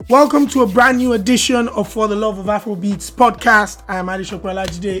Welcome to a brand new edition of For the Love of Afrobeats podcast. I am Adesope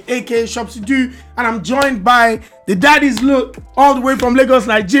Olajide, aka Shopsy, and I'm joined by the daddy's look all the way from Lagos,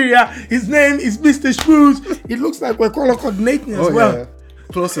 Nigeria. His name is Mr. Shrews. It looks like we're color coordinating as well. Yeah.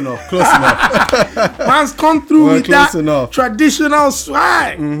 Close enough. Man's come through with that enough. traditional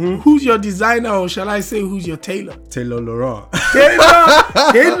swag. Who's your designer, or shall I say who's your tailor? Taylor Laurent.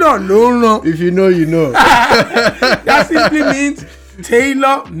 Taylor Laurent. If you know, you know. That simply means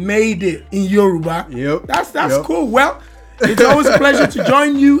Taylor made it in Yoruba. Yep. That's cool. Well, it's always a pleasure to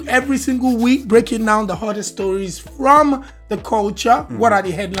join you every single week, breaking down the hottest stories from the culture. What are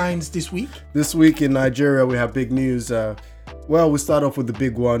the headlines this week? This week in Nigeria, we have big news. We start off with the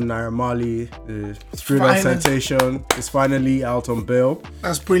big one. Naira Marley, the thriller sensation, is finally out on bail.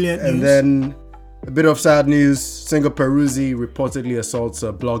 That's brilliant news. And then a bit of sad news. Singer Peruzzi reportedly assaults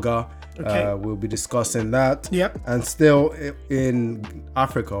a blogger. Okay. We'll be discussing that. Yep. And still in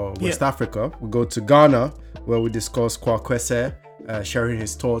Africa, or West Africa, we go to Ghana, where we discuss Kwakwese sharing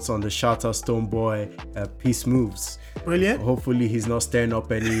his thoughts on the Shatta Stonebwoy peace moves. Brilliant. Hopefully he's not stirring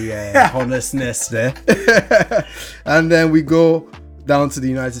up any honestness there. And then we go down to the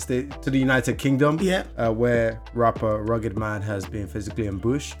United Kingdom, where rapper Rugged Man has been physically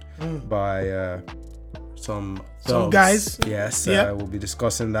ambushed by some guys. Yes, we'll be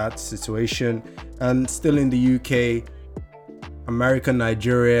discussing that situation. And still in the UK, American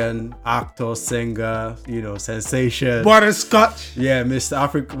Nigerian actor, singer, sensation. Butterscotch. Yeah, Mr.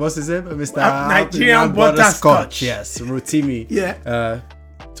 Africa. What's his name? Mr. Nigerian Butterscotch. Yes, Rotimi. Yeah.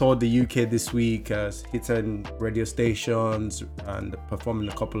 Toured the UK this week, hitting radio stations and performing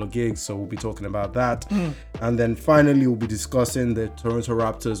a couple of gigs. So we'll be talking about that. And then finally, we'll be discussing the Toronto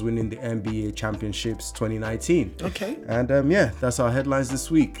Raptors winning the NBA Championships 2019. Okay. And that's our headlines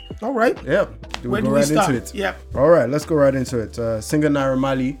this week. All right. Yeah. Where do we start? Into it? Yeah. All right, let's go right into it. Singer Naira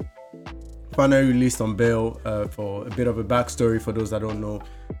Marley finally released on bail. For a bit of a backstory for those that don't know,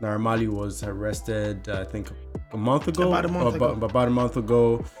 Naira Marley was arrested, I think, about a month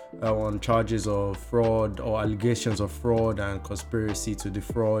ago on charges of fraud or allegations of fraud and conspiracy to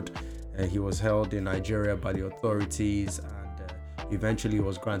defraud. He was held in Nigeria by the authorities and eventually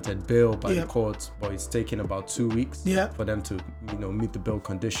was granted bail by the courts, but it's taken about 2 weeks for them to meet the bail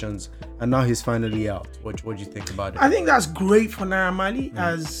conditions, and now he's finally out. What do you think about it? I think that's great for Naira Marley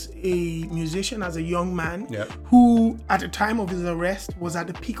as a musician, as a young man who at the time of his arrest was at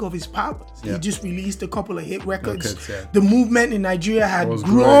the peak of his powers. He just released a couple of hit records. The movement in Nigeria had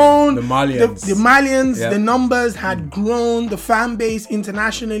grown. The Malians. The Malians, the numbers had grown. The fan base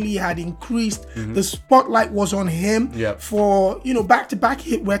internationally had increased. The spotlight was on him for, back-to-back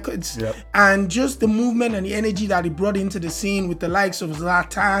hit records. And just the movement and the energy that he brought into the scene with the likes of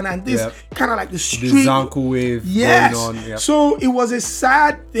Zlatan and this kind of like the street. The Zanku wave going on. So it was a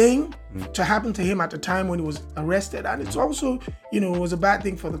sad thing to happen to him at the time when he was arrested, and it's also it was a bad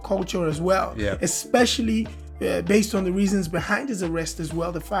thing for the culture as well, especially based on the reasons behind his arrest as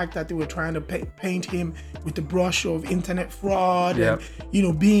well. The fact that they were trying to paint him with the brush of internet fraud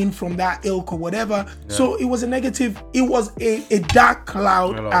and being from that ilk or whatever. So it was a negative. It was a dark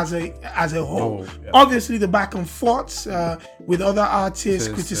cloud as a whole. Obviously, the back and forths with other artists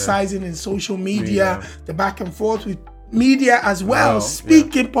criticizing in social media, the back and forth with media as well,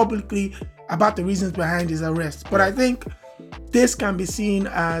 speaking publicly about the reasons behind his arrest. But I think this can be seen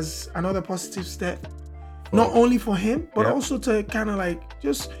as another positive step, not only for him, but also to kind of like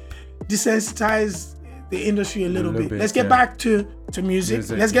just desensitize the industry a little bit. Let's get back to music.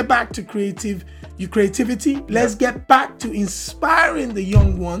 Let's get back to creativity. Let's get back to inspiring the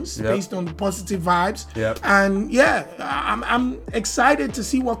young ones based on the positive vibes. And I'm excited to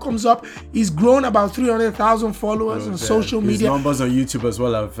see what comes up. He's grown about 300,000 followers on social media. His numbers on YouTube as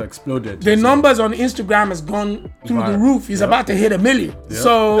well have exploded. The numbers on Instagram has gone through the roof. He's about to hit 1 million.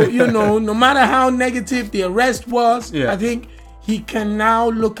 So, no matter how negative the arrest was, I think he can now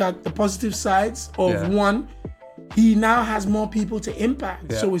look at the positive sides of one. He now has more people to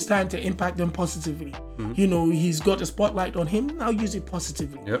impact, so it's time to impact them positively. He's got a spotlight on him, now use it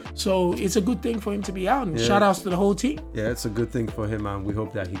positively. So it's a good thing for him to be out, and shout outs to the whole team. Yeah, it's a good thing for him, and we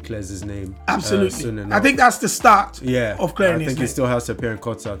hope that he clears his name soon enough. I think that's the start of clearing his name. I think he still has to appear in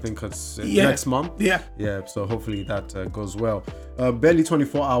court, I think it's next month. Yeah, so hopefully that goes well. Barely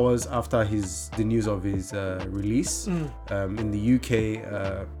 24 hours after the news of his release, in the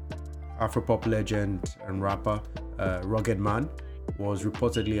UK, Afropop legend and rapper Rugged Man was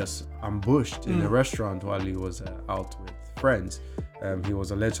reportedly ambushed in a restaurant while he was out with friends. He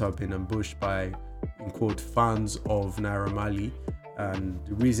was alleged to have been ambushed by, in quote, fans of Naira Marley, and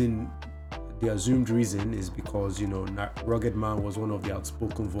the reason the assumed reason is because, you know, Rugged Man was one of the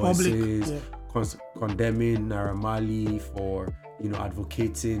outspoken voices condemning Naira Marley for, you know,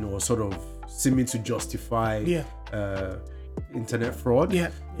 advocating or sort of seeming to justify internet fraud.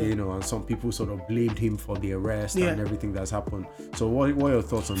 You know, and some people sort of blamed him for the arrest and everything that's happened. So what are your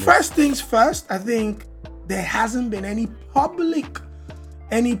thoughts on this? First things first, I think there hasn't been any public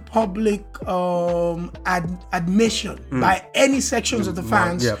admission by any sections of the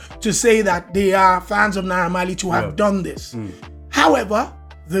fans to say that they are fans of Naira Marley to have done this. However,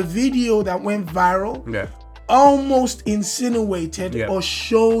 the video that went viral almost insinuated or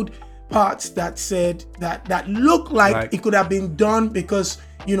showed parts that said that looked like it could have been done because,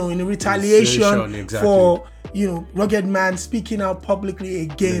 you know, in retaliation for, you know, Rugged Man speaking out publicly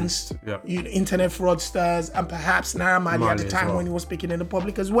against you know, internet fraudsters and perhaps Naira Marley at the time when he was speaking in the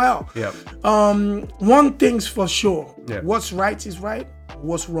public as well. One thing's for sure, what's right is right,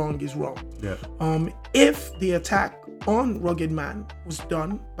 what's wrong is wrong. If the attack on Rugged Man was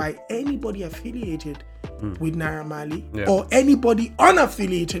done by anybody affiliated with Naira Marley or anybody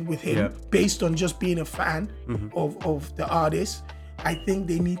unaffiliated with him based on just being a fan of the artist, I think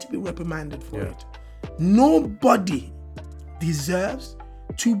they need to be reprimanded for it. Nobody deserves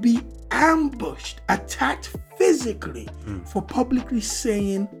to be ambushed, attacked physically for publicly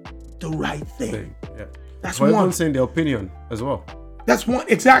saying the right thing. That's one. Everyone saying their opinion as well. That's one,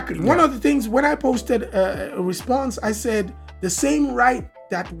 exactly. One of the things, when I posted a response, I said the same right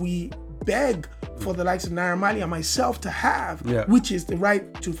that we beg for the likes of Naira Marley and myself to have, which is the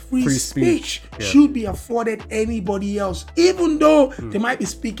right to free speech, should be afforded anybody else, even though they might be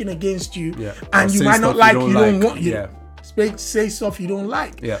speaking against you and you might not like, you don't want, say stuff you don't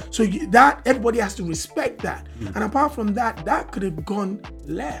like. So that everybody has to respect that. And apart from that, that could have gone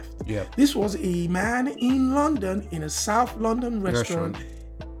left. This was a man in London, in a South London restaurant,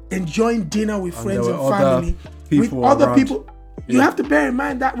 enjoying dinner with friends and family, with other people. You have to bear in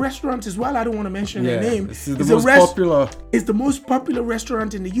mind that restaurant as well. I don't want to mention the name. It's the most popular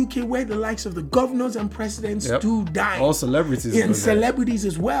restaurant in the UK where the likes of the governors and presidents do dine. All celebrities. And celebrities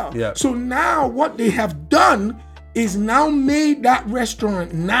as well. So now what they have done is now made that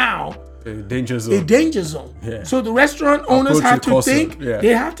restaurant now a danger zone. So the restaurant owners have to think,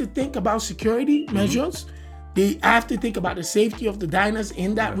 they have to think about security measures. They have to think about the safety of the diners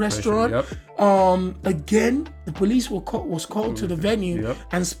in that restaurant. Again, the police was called to the venue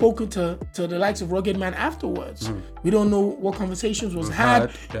and spoken to the likes of Rugged Man afterwards. We don't know what conversations was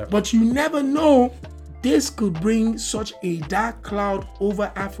had, but you never know. This could bring such a dark cloud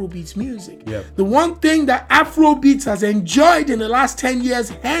over Afrobeats music. The one thing that Afrobeats has enjoyed in the last 10 years,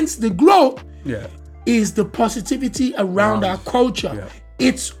 hence the growth, is the positivity around our culture.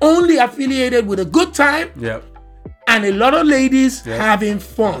 It's only affiliated with a good time and a lot of ladies having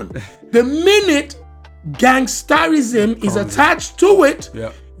fun. The minute gangsterism is attached to it,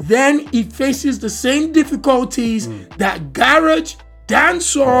 then it faces the same difficulties that garage,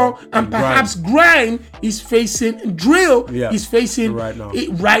 dancehall, and perhaps grime is facing, drill is facing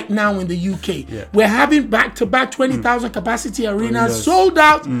right now in the UK. We're having back-to-back 20,000 capacity arenas sold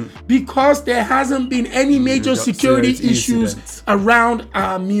out because there hasn't been any major security issues around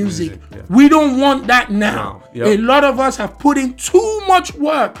our music. We don't want that now. A lot of us have put in too much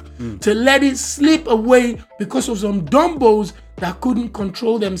work to let it slip away because of some dumbos that couldn't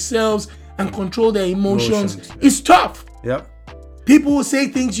control themselves and control their emotions. It's tough. People will say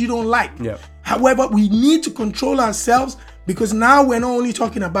things you don't like. However, we need to control ourselves because now we're not only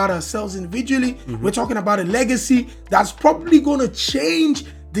talking about ourselves individually, we're talking about a legacy that's probably going to change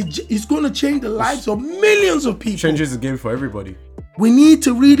the lives of millions of people. Changes the game for everybody. We need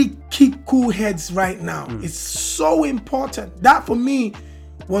to really keep cool heads right now. It's so important. That for me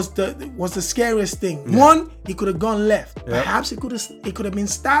was the scariest thing. One, he could have gone left. Perhaps it could have been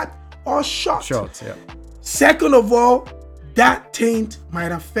stabbed or shot. Second of all, that taint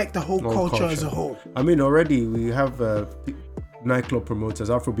might affect the whole culture as a whole. I mean, already we have nightclub promoters,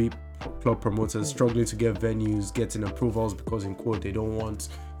 Afrobeat club promoters struggling to get venues, getting approvals because, in quote, they don't want,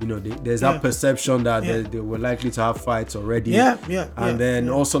 you know, there's that perception that they were likely to have fights already. And then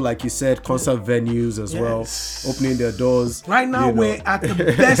also, like you said, concert venues as well, opening their doors. Right now, we're at the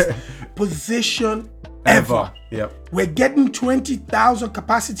best position ever. We're getting 20,000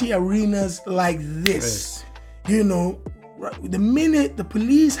 capacity arenas like this. You know, the minute the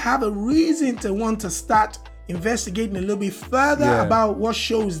police have a reason to want to start investigating a little bit further about what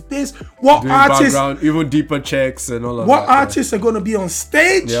shows this, what doing artists, even deeper checks and all of what artists are going to be on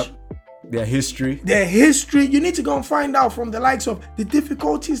stage, their history. You need to go and find out from the likes of the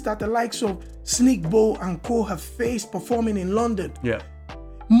difficulties that the likes of Sneak Bow and Co have faced performing in London.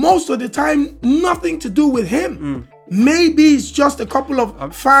 most of the time nothing to do with him. Maybe it's just a couple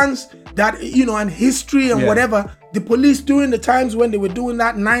of fans that, you know, and history and whatever. The police during the times when they were doing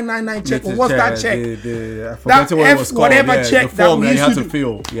that 999 check, or what's that check? I forgot that what it was called. Whatever check the that form we that used you had to to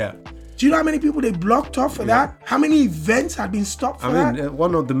fill. Yeah. Do you know how many people they blocked off for that? How many events had been stopped for that? I mean,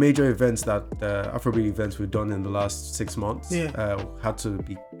 one of the major events that Afrobeat events we've done in the last 6 months had to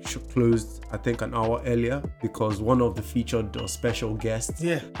be closed, I think, an hour earlier because one of the featured or special guests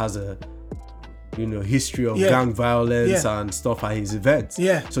has a history of gang violence and stuff at his events.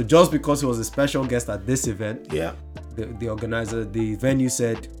 So just because he was a special guest at this event, the organizer, the venue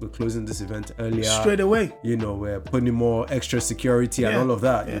said we're closing this event earlier. Straight away. You know, we're putting more extra security and all of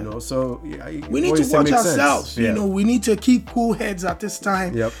that, you know. So we need to watch ourselves. You know, we need to keep cool heads at this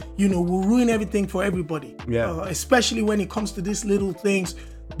time. You know, we'll ruin everything for everybody. Especially when it comes to these little things.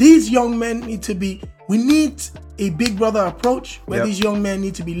 These young men we need a big brother approach where these young men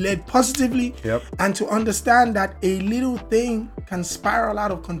need to be led positively and to understand that a little thing can spiral out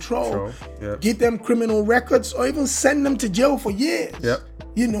of control, give them criminal records or even send them to jail for years.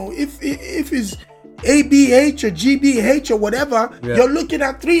 You know, if it's ABH or GBH or whatever, you're looking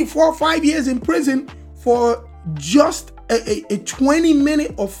at 3, 4, 5 years in prison for just a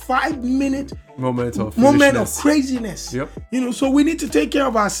 20-minute or 5-minute moment of craziness. You know, so we need to take care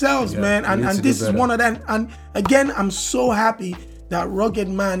of ourselves, man. And this is one of them. And again, I'm so happy that Rugged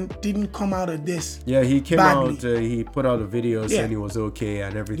Man didn't come out of this. Yeah, he came out. He put out a video saying he was okay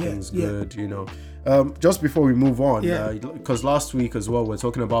and everything's good. You know. Just before we move on, because last week as well, we're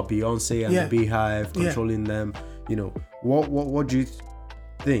talking about Beyonce and the Beehive controlling them. You know, what do you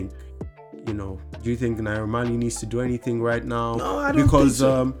think? You know, do you think Naira Marley needs to do anything right now? No, I don't think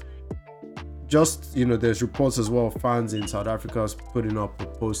so. Just, you know, there's reports as well, fans in South Africa putting up a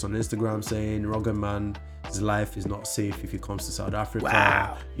post on Instagram saying Rugged Man's life is not safe if he comes to South Africa.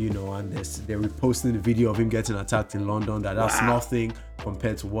 Wow. You know, and they're reposting the video of him getting attacked in London. That's nothing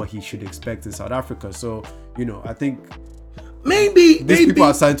compared to what he should expect in South Africa. So, you know, I think maybe people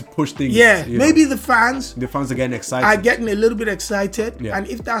are starting to push things. Yeah, maybe the fans are getting excited. Are getting a little bit excited. And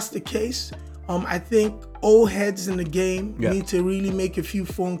if that's the case, I think old heads in the game need to really make a few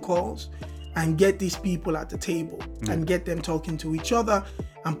phone calls and get these people at the table and get them talking to each other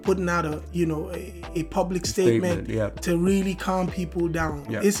and putting out a public statement to really calm people down.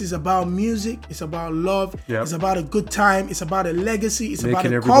 This is about music, it's about love, it's about a good time, it's about a legacy, it's about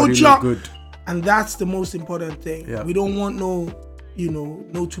a culture. And that's the most important thing. We don't want no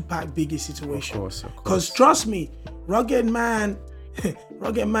Tupac Biggie situation. Of course. Because trust me, Rugged Man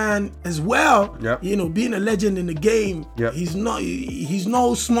as well, you know, being a legend in the game, he's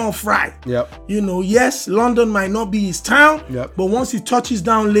no small fry. You know, yes, London might not be his town, but once he touches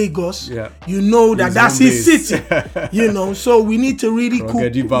down Lagos, you know that's his city. You know, so we need to really we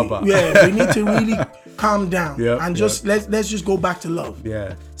need to really calm down and just let's just go back to love.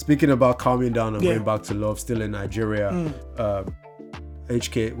 Speaking about calming down and going back to love, still in Nigeria,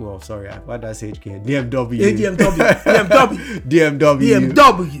 HK, well, sorry, why did I say HK?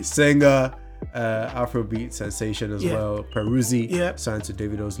 DMW singer, Afrobeat sensation as well, Peruzzi, signed to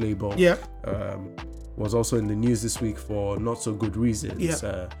Davido's label, was also in the news this week for not so good reasons.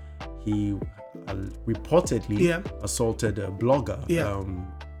 He reportedly assaulted a blogger.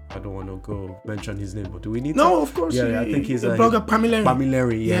 I don't want to mention his name, but do we need to? No, of course. I think he's a blogger,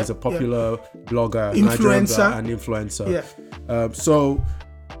 Pamileri. He's a popular blogger, influencer. So,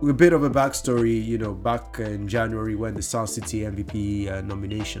 a bit of a backstory, you know, back in January when the Sound City MVP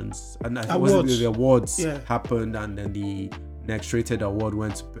nominations and the awards happened, and then the next rated award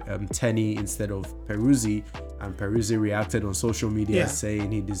went to Tenny instead of Peruzzi, and Peruzzi reacted on social media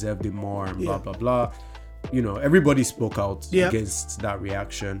saying he deserved it more and blah blah blah. You know, everybody spoke out against that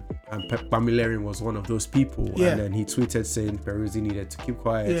reaction, and Pamileri was one of those people. And then he tweeted saying Peruzzi needed to keep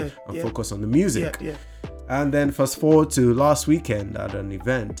quiet and focus on the music. And then fast forward to last weekend at an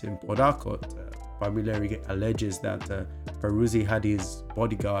event in Port Harcourt, Pamileri alleges that Peruzzi had his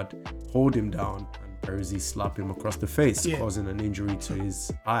bodyguard hold him down, and Peruzzi slapped him across the face, causing an injury to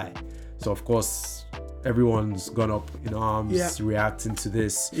his eye. So of course, everyone's gone up in arms reacting to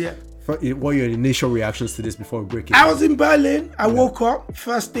this. What are your initial reactions to this before we break it? I was in Berlin. I woke up.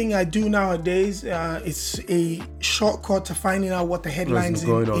 First thing I do nowadays, it's a shortcut to finding out what the headlines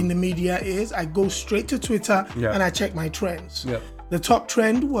in the media is. I go straight to Twitter and I check my trends. The top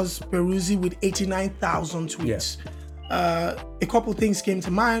trend was Peruzzi with 89,000 tweets. A couple things came to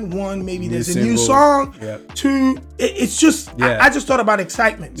mind. One, maybe there's a new song. Two, it's just, I just thought about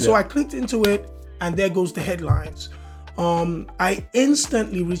excitement. So I clicked into it and there goes the headlines. I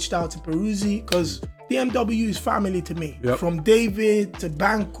instantly reached out to Peruzzi because DMW is family to me. From David to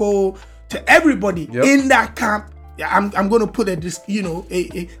Banco to everybody in that camp. I'm going to put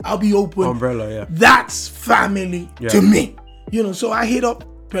I'll be open. Umbrella, That's family to me. So I hit up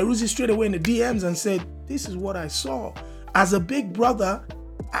Peruzzi straight away in the DMs and said, this is what I saw. As a big brother,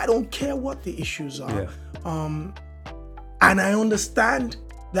 I don't care what the issues are. And I understand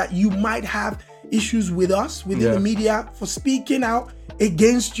that you might have issues with us within the media for speaking out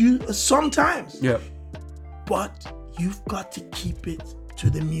against you sometimes. But you've got to keep it to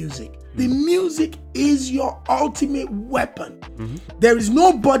the music. The music is your ultimate weapon. There is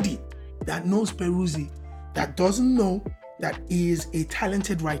nobody that knows Peruzzi that doesn't know that he is a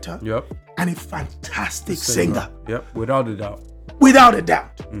talented writer and a fantastic singer. Without a doubt. Without a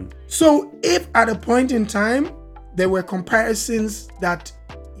doubt. So if at a point in time there were comparisons that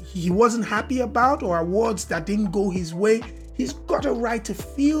he wasn't happy about or awards that didn't go his way, he's got a right to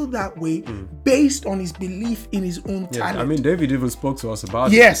feel that way based on his belief in his own talent. I mean, David even spoke to us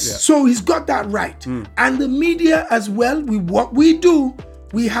about it. So he's got that right. And the media as well, what we do,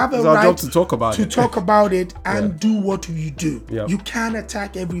 we have a right to talk about it and do what you do. You can't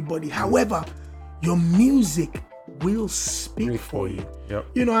attack everybody. However, your music will speak for you.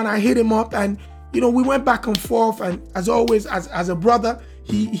 And I hit him up and, we went back and forth. And as always, as a brother,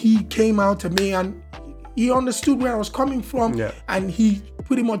 he came out to me and he understood where I was coming from. And he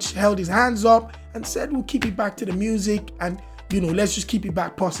pretty much held his hands up and said, we'll keep it back to the music and, let's just keep it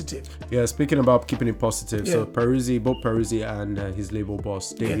back positive. Speaking about keeping it positive, so both Peruzzi and his label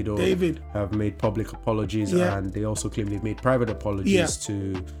boss, David, have made public apologies and they also claim they've made private apologies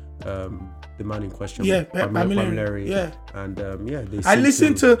to the man in question, Pamilari. And they I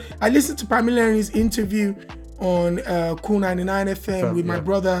listened to Pamilari's interview on Cool 99 FM with my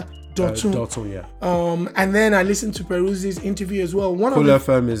brother Dotun. And then I listened to Peruzzi's interview as well. Cool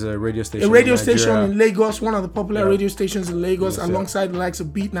FM is a radio station. A radio station in Lagos, one of the popular radio stations in Lagos, alongside the likes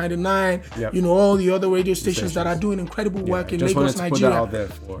of Beat 99. All the other radio stations that are doing incredible work in Lagos, Nigeria.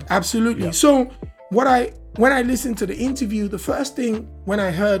 Absolutely. So when I listened to the interview, the first thing when I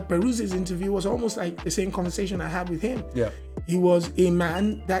heard Peruzzi's interview was almost like the same conversation I had with him. He was a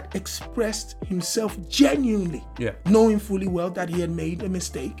man that expressed himself genuinely, knowing fully well that he had made a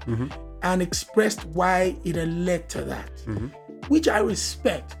mistake and expressed why it had led to that, which I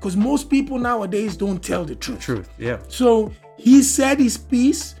respect because most people nowadays don't tell the truth. So he said his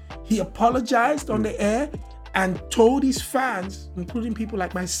piece, he apologized on the air and told his fans, including people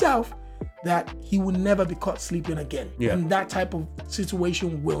like myself, that he would never be caught sleeping again. And that type of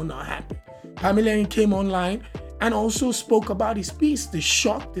situation will not happen. Pamilari came online and also spoke about his piece, the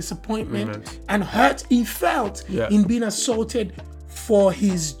shock, disappointment, and hurt he felt in being assaulted for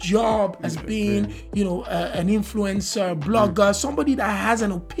his job as being, an influencer, blogger, somebody that has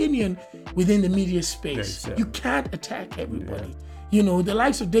an opinion within the media space. You can't attack everybody. The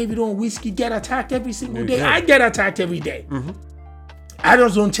likes of David on Whiskey get attacked every single day. I get attacked every day. I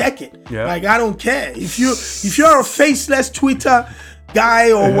just don't check it. Like, I don't care. If you're a faceless Twitter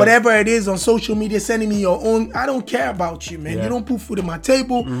guy or whatever it is on social media sending me your own, I don't care about you, man. You don't put food on my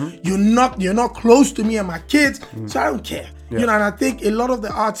table. You're not close to me and my kids, so I don't care. And I think a lot of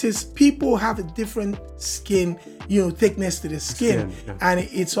the artists, people have a different skin, thickness to the skin. And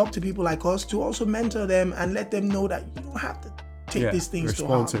it's up to people like us to also mentor them and let them know that you don't have to take these things to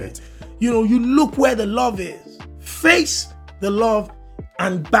heart, man. You look where the love is. Face the love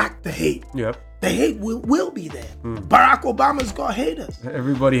and back the hate. The hate will be there. Barack Obama's got haters.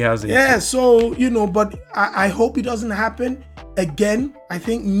 Everybody has it. So, but I hope it doesn't happen again. I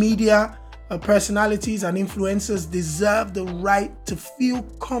think media personalities and influencers deserve the right to feel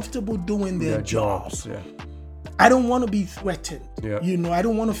comfortable doing their jobs. I don't want to be threatened. I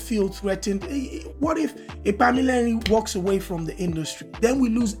don't want to feel threatened. What if a Pamilari walks away from the industry? Then we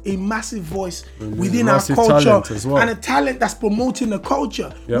lose a massive voice within our culture and a talent that's promoting the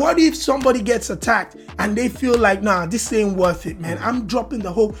culture. What if somebody gets attacked and they feel like, nah, this ain't worth it, man. I'm dropping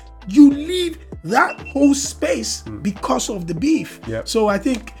the whole. You leave that whole space because of the beef. So I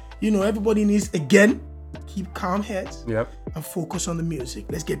think, everybody needs, again, keep calm heads and focus on the music.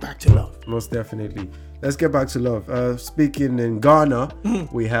 Let's get back to love. Most definitely. Let's get back to love. Speaking in Ghana,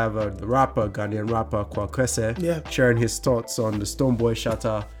 we have the Ghanaian rapper Kwakwese, sharing his thoughts on the Stonebwoy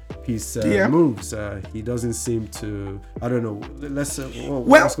Shatta piece moves. He doesn't seem to, I don't know,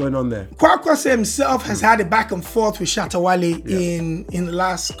 what's going on there? Kwakwese himself has had a back and forth with Shatta Wale in the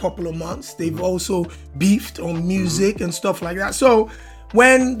last couple of months. They've also beefed on music and stuff like that. So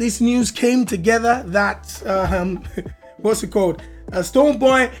when this news came together that, what's it called?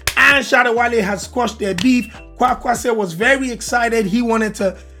 Stonebwoy and Shatta Wale has squashed their beef. Kwakwase was very excited. He wanted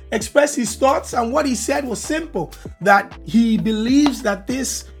to express his thoughts, and what he said was simple, that he believes that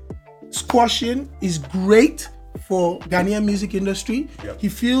this squashing is great for Ghanaian music industry. He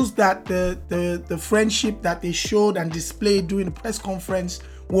feels that the friendship that they showed and displayed during the press conference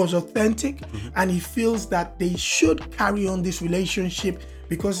was authentic, and he feels that they should carry on this relationship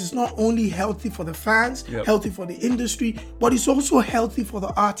because it's not only healthy for the fans, healthy for the industry, but it's also healthy for the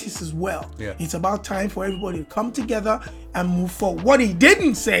artists as well. It's about time for everybody to come together and move forward. What he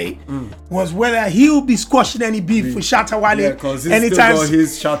didn't say was whether he'll be squashing any beef with Shatta Wale. Yeah, because he's still got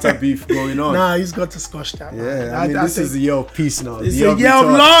his Shatta beef going on. Nah, he's got to squash that. Yeah, I mean, this is a year of peace now. It's a year of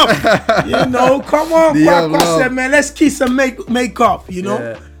love. You know, come on, Kwakwase, man, let's kiss and make up, you know?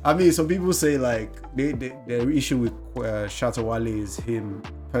 Yeah. I mean, some people say like the issue with Shatta Wale is him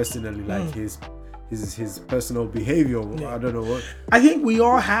personally, like his personal behavior. I don't know what. I think we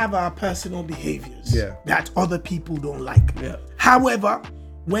all have our personal behaviors that other people don't like. However,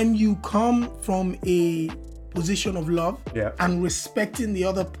 when you come from a position of love and respecting the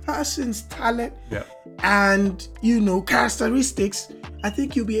other person's talent and, you know, characteristics, I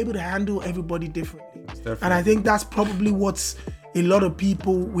think you'll be able to handle everybody differently. And I think that's probably what's a lot of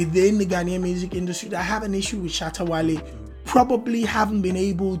people within the Ghanaian music industry that have an issue with Shatta Wale probably haven't been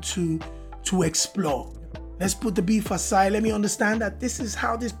able to explore. Let's put the beef aside. Let me understand that this is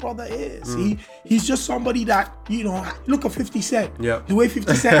how this brother is. He's just somebody that, you know, look at 50 Cent. The way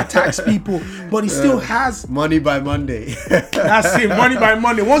 50 Cent attacks people, but he still has money by Monday. That's it, money by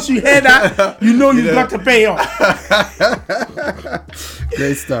Monday. Once you hear that, you know you've got to pay off.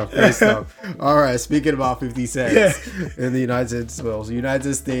 Great stuff. All right, speaking about 50 Cent in the United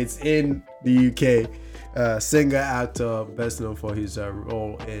States, in the UK, singer, actor, best known for his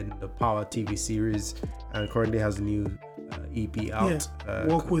role in the Power TV series, and currently has a new EP out.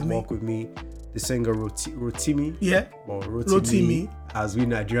 Walk With Me. The singer Rotimi, or Rotimi, as we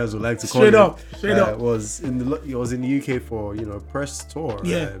Nigerians would like to call him. Straight up. He was in the UK for press tour.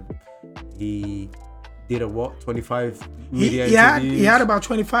 He did 25 media interviews. He had about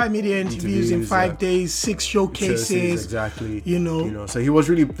 25 media interviews in 5 days, 6 showcases. Exactly. You know, so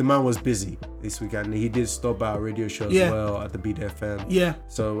the man was busy this weekend. He did stop by a radio show as well at the Beat FM.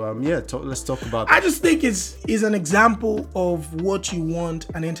 So let's talk about that. I just think it's an example of what you want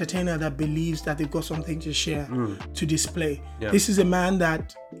an entertainer that believes that they've got something to share, to display. This is a man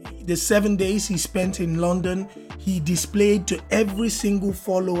that the 7 days he spent in London, he displayed to every single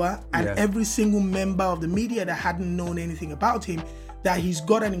follower and every single member of the media that hadn't known anything about him that he's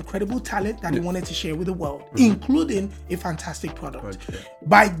got an incredible talent that he wanted to share with the world, including a fantastic product.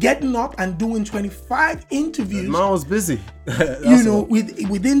 By getting up and doing 25 interviews, the man was busy.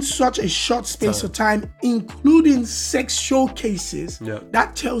 within such a short space of time, including 6 showcases,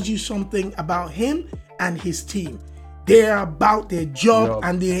 that tells you something about him and his team. They're about their job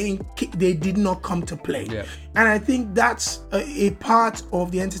and they did not come to play. And I think that's a part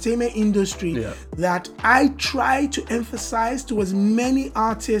of the entertainment industry that I try to emphasize to as many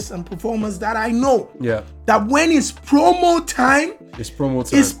artists and performers that I know. That when it's promo time, it's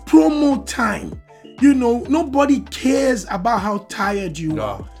promo time. You know, nobody cares about how tired you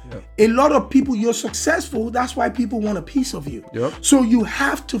are. A lot of people, you're successful, that's why people want a piece of you. So you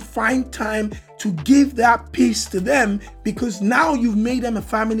have to find time to give that piece to them, because now you've made them a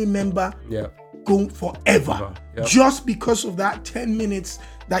family member go forever. Just because of that 10 minutes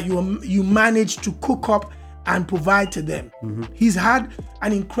that you managed to cook up and provide to them. He's had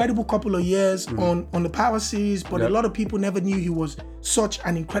an incredible couple of years on the Power series, but a lot of people never knew he was such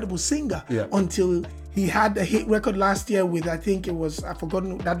an incredible singer until he had a hit record last year with, I think it was, I've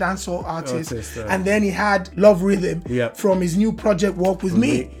forgotten, that dancehall artist. And then he had Love Rhythm from his new project, Walk With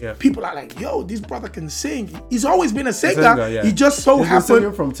Me. People are like, yo, this brother can sing. He's always been a singer. He just so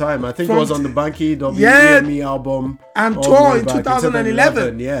happened from time. I think it was on the Banky WME album. And tour in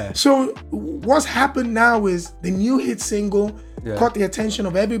 2011. So what's happened now is the new hit single caught the attention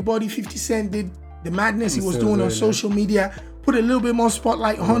of everybody. 50 Cent did the madness he was doing on social media, put a little bit more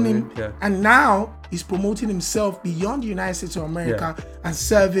spotlight on him, and now he's promoting himself beyond the United States of America and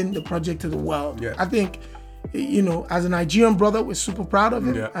serving the project to the world. I think, you know, as a Nigerian brother, we're super proud of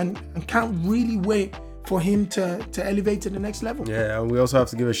him and can't really wait for him to elevate to the next level. And we also have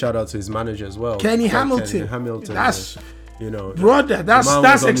to give a shout out to his manager as well, Kenny Hamilton. Hamilton. brother,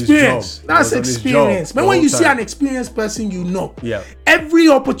 that's experience. That's experience. But when you see an experienced person, every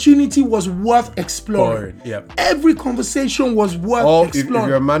opportunity was worth exploring. Every conversation was worth exploring. If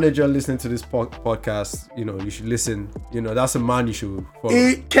you're a manager listening to this podcast, you should listen. That's a man you should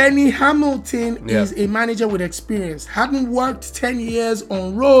follow. Kenny Hamilton is a manager with experience. Hadn't worked 10 years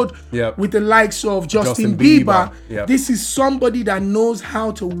on road with the likes of Justin Bieber. This is somebody that knows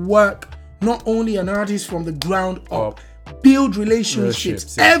how to work not only an artist from the ground up, build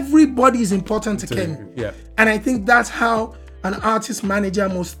relationships. Everybody is important to Kenny. And I think that's how an artist manager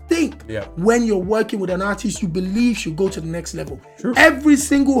must think. When you're working with an artist you believe should go to the next level. Every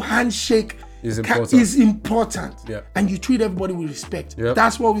single handshake is important. And you treat everybody with respect.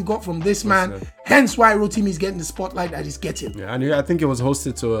 That's what we got from this man. Hence why Rotimi is getting the spotlight that he's getting. And I think it was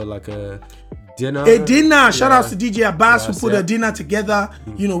hosted to a dinner. A dinner. Shout out to DJ Abbas who put a dinner together.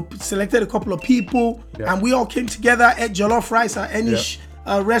 Selected a couple of people, and we all came together, ate jollof rice at Enish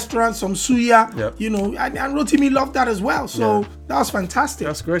restaurant, some suya. And Rotimi loved that as well. So that was fantastic.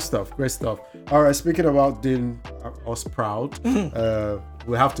 That's great stuff. All right, speaking about doing us proud,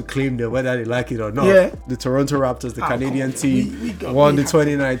 we have to claim them whether they like it or not. The Toronto Raptors, the Canadian team, won the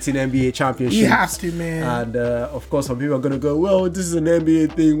 2019 NBA championship. You have to, man. And of course, some people are going to go, well, this is an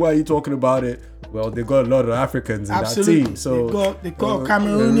NBA thing. Why are you talking about it? Well, they got a lot of Africans in that team. So they've got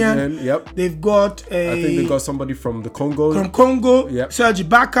Cameroonian. They've got I think they got somebody from the Congo. Serge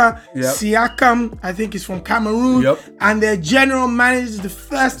Ibaka. Siakam, I think is from Cameroon. And their general manager is the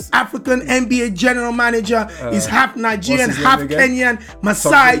first African NBA general manager. Is half Nigerian, half Kenyan.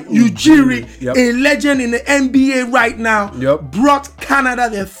 Masai Ujiri, a legend in the NBA right now, brought Canada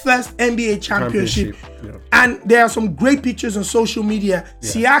their first NBA championship. And there are some great pictures on social media.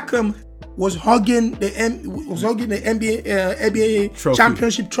 Siakam was hugging the NBA trophy.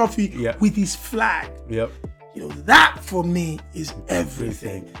 Championship trophy with his flag. That for me is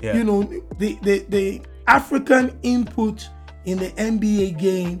everything. The African input in the NBA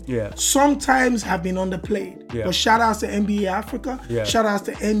game sometimes have been underplayed. But shout outs to NBA Africa. Shout outs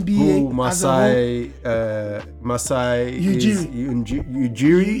to NBA Masai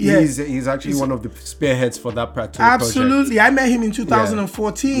Ujiri. He's actually one of the spearheads for that project. Absolutely. I met him in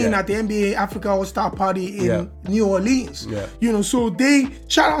 2014 at the NBA Africa All-Star Party in New Orleans. So they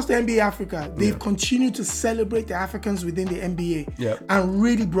shout outs to NBA Africa. They've continued to celebrate the Africans within the NBA and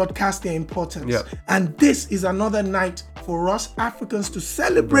really broadcast their importance. And this is another night for us Africans to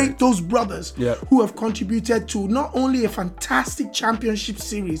celebrate those brothers who have contributed to not only a fantastic championship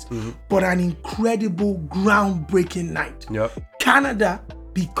series, but an incredible, groundbreaking night. Canada,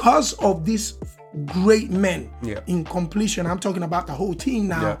 because of these great men in completion, I'm talking about the whole team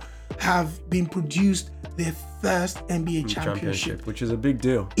now, have been produced their first NBA championship, which is a big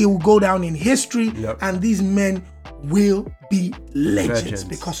deal. It will go down in history, and these men will be legends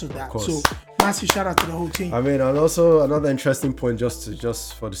because of that. So massive shout out to the whole team. I mean, and also another interesting point,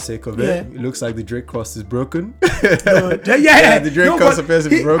 just for the sake of it looks like the Drake cross is broken. The Drake cross appears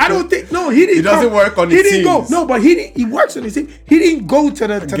to be broken. I don't think he didn't. It doesn't work on his team. But he works on his team. He didn't go to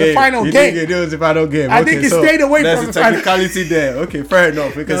the final game. It was the final game. I think he stayed away from the final. There's a technicality there. Okay, fair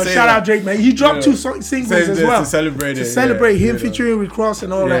enough. We can say shout out Drake, man. He dropped two singles as well to celebrate it. To celebrate him featuring Rick Ross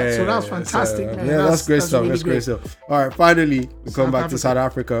and all that. So that's fantastic, man. Yeah, that's great stuff. That's great stuff. All right, finally we come back to South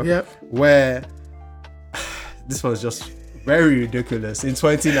Africa, where this was just very ridiculous. In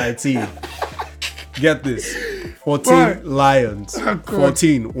 2019, get this, 14 Lions,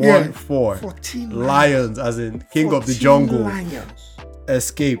 14 Lions, as in King of the Jungle,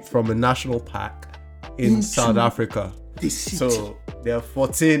 escaped from a national park in South Africa. So there are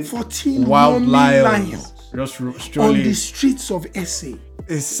 14 wild lions just strolling on the streets of SA.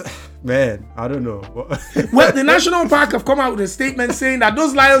 Man, I don't know. Well, the National Park have come out with a statement saying that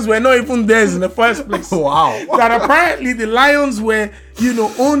those lions were not even theirs in the first place. Wow. That apparently the lions were,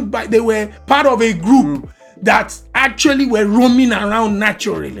 owned by, they were part of a group that actually were roaming around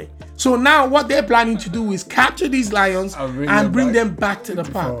naturally. So now what they're planning to do is capture these lions and bring them back to the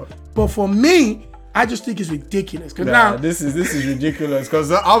park. But for me, I just think it's ridiculous. Cause now this is ridiculous.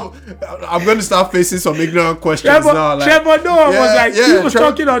 Because I'm going to start facing some ignorant questions now. Trevor Noah was like, he was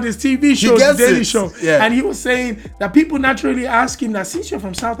talking on this TV show, The Daily Show, and he was saying that people naturally ask him that since you're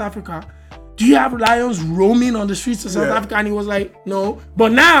from South Africa, do you have lions roaming on the streets of South Africa? And he was like, no.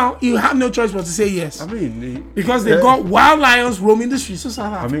 But now you have no choice but to say yes. I mean, because they've got wild lions roaming the streets of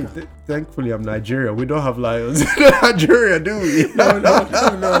South Africa. I mean, thankfully I'm Nigeria. We don't have lions in Nigeria, do we?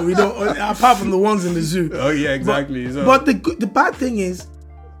 No, we don't. Apart from the ones in the zoo. Oh yeah, exactly. But the bad thing is,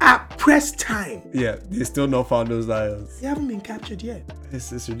 at press time. Yeah, they still not found those lions. They haven't been captured yet.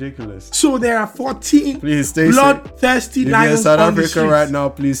 It's ridiculous. So there are 14 please stay bloodthirsty safe. lions if you're in South on the Africa streets. right now,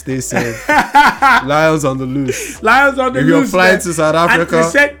 please stay safe. Lions on the loose. Lions on the if loose. If you're flying to South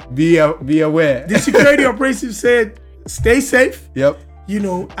Africa, be aware. The security operative said, stay safe. Yep. You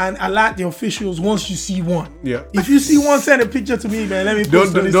know, and alert the officials once you see one. Yeah. If you see one, send a picture to me, man. Let me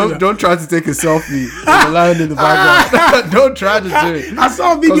post it. Don't try to take a selfie with the lion in the background. Don't try to do it. I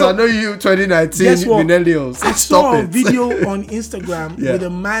saw a video. Because I know you 2019 Minelios. I saw a video on Instagram with a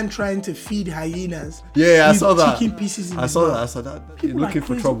man trying to feed hyenas. Yeah, I saw that. Chicken pieces in I saw that. They're looking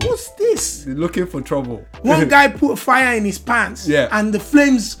for trouble. What's this? They're looking for trouble. One guy put fire in his pants. Yeah. And the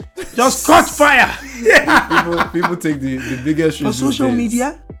flames just caught fire. people take the biggest on social media.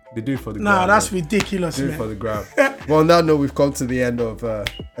 They do it for the gram. No, that's ridiculous, man. They do it for the gram. Well, on that note, we've come to the end of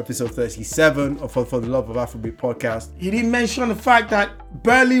episode 37 of For the Love of Afrobeat podcast. You didn't mention the fact that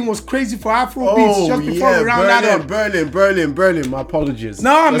Berlin was crazy for Afrobeats just before we round that up. Berlin. My apologies.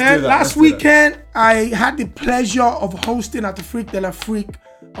 No, man. Last weekend, I had the pleasure of hosting at the Freak de la Freak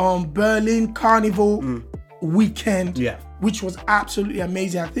Berlin Carnival weekend. Yeah. Which was absolutely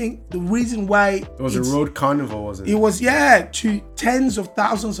amazing. I think the reason why it was a road carnival, wasn't it? It was, to tens of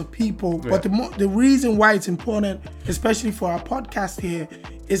thousands of people. Yeah. But the reason why it's important, especially for our podcast here,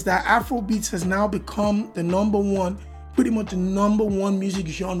 is that Afrobeats has now become pretty much the number one music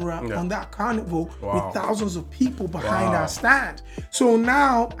genre on that carnival with thousands of people behind our stand. So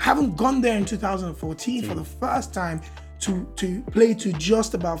now, having gone there in 2014 for the first time, to play to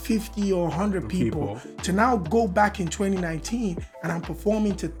just about 50 or 100 people, to now go back in 2019 and I'm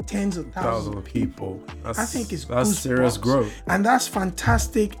performing to tens of thousands of people. I think that's serious growth. And that's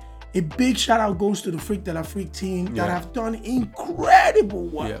fantastic. A big shout out goes to the Freak de la Freak team that have done incredible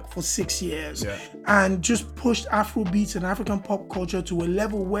work for 6 years and just pushed Afrobeats and African pop culture to a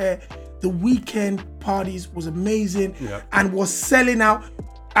level where the weekend parties was amazing and was selling out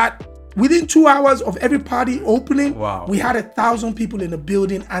at within 2 hours of every party opening, we had 1,000 people in the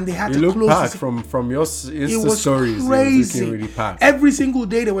building, and they had to close. Packed from your Insta stories. Crazy. It was really packed. Every single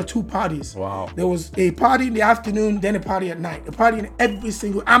day there were 2 parties. Wow. There was a party in the afternoon, then a party at night. A party in every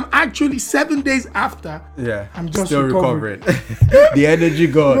single. I'm actually 7 days after. Yeah. I'm just still recovering. The energy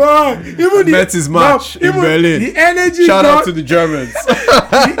god. Met his match in Berlin. The energy Shout out to the Germans.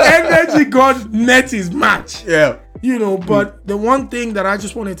 The energy god met his match. Yeah. You know, but the one thing that I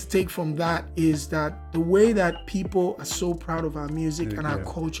just wanted to take from that is that the way that people are so proud of our music and our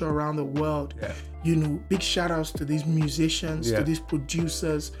culture around the world, you know, big shout outs to these musicians, to these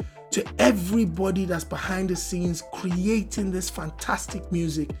producers, to everybody that's behind the scenes creating this fantastic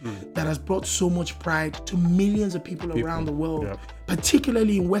music that has brought so much pride to millions of people around the world,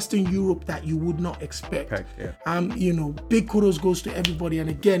 particularly in Western Europe that you would not expect. You know, big kudos goes to everybody. And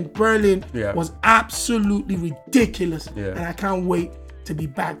again, Berlin was absolutely ridiculous. And I can't wait to be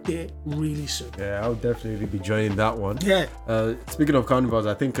back there really soon. Yeah, I'll definitely be joining that one. Yeah. Speaking of carnivals,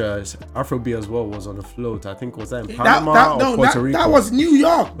 I think Afrobeat as well was on the float. I think was that in Panama or Puerto Rico? That was New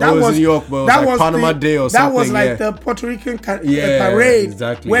York. That was New York, but that was Panama Day or something. That was like the Puerto Rican parade,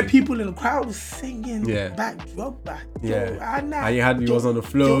 exactly. where people in the crowd were singing drop back. And he was on the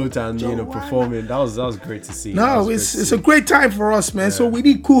float and performing. That was great to see. No, it's a great time for us, man. So we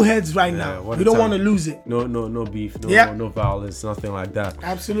need cool heads right now. We don't want to lose it. No beef, no violence, nothing like that.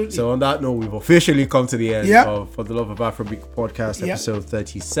 Absolutely. So on that note, we've officially come to the end of For the Love of Afrobeat podcast, episode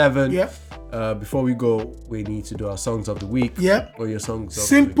 37. Before we go, we need to do our songs of the week. Or your songs of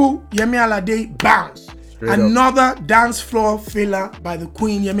Simple, Yemi Alade, Bounce. Another dance floor filler by the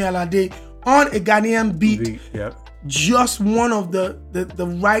Queen, Yemi Alade, on a Ghanaian beat. Just one of the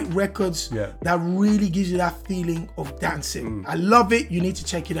right records that really gives you that feeling of dancing. I love it. You need to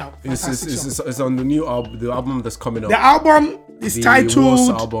check it out. It's on the new album, the album that's coming up. The album is titled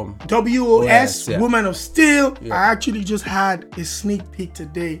WOS, Woman of Steel. I actually just had a sneak peek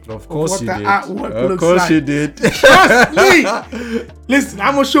today. Of course what you the did. Artwork looks of course like. you did. Trust me. Listen,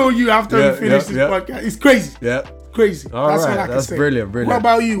 I'm gonna show you after we finish this podcast. It's crazy. Crazy. All right. That's brilliant. What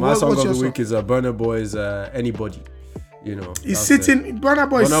about you? My song of the week is Burna Boy's Anybody. You know, he's sitting. Burna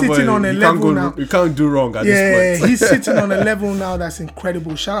Boy is sitting on a level now. You can't do wrong at this point. He's sitting on a level now that's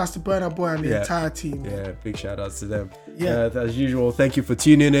incredible. Shout outs to Burna Boy and the entire team. Yeah, big shout outs to them. As usual, thank you for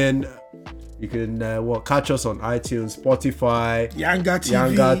tuning in. You can catch us on iTunes, Spotify, Yanga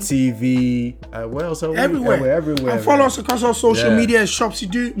TV. Where else are we? Everywhere. And follow us across our social media. Shops you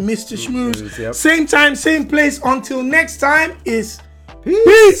do, Mr. Schmooze. Same time, same place. Until next time is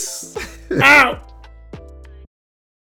peace out.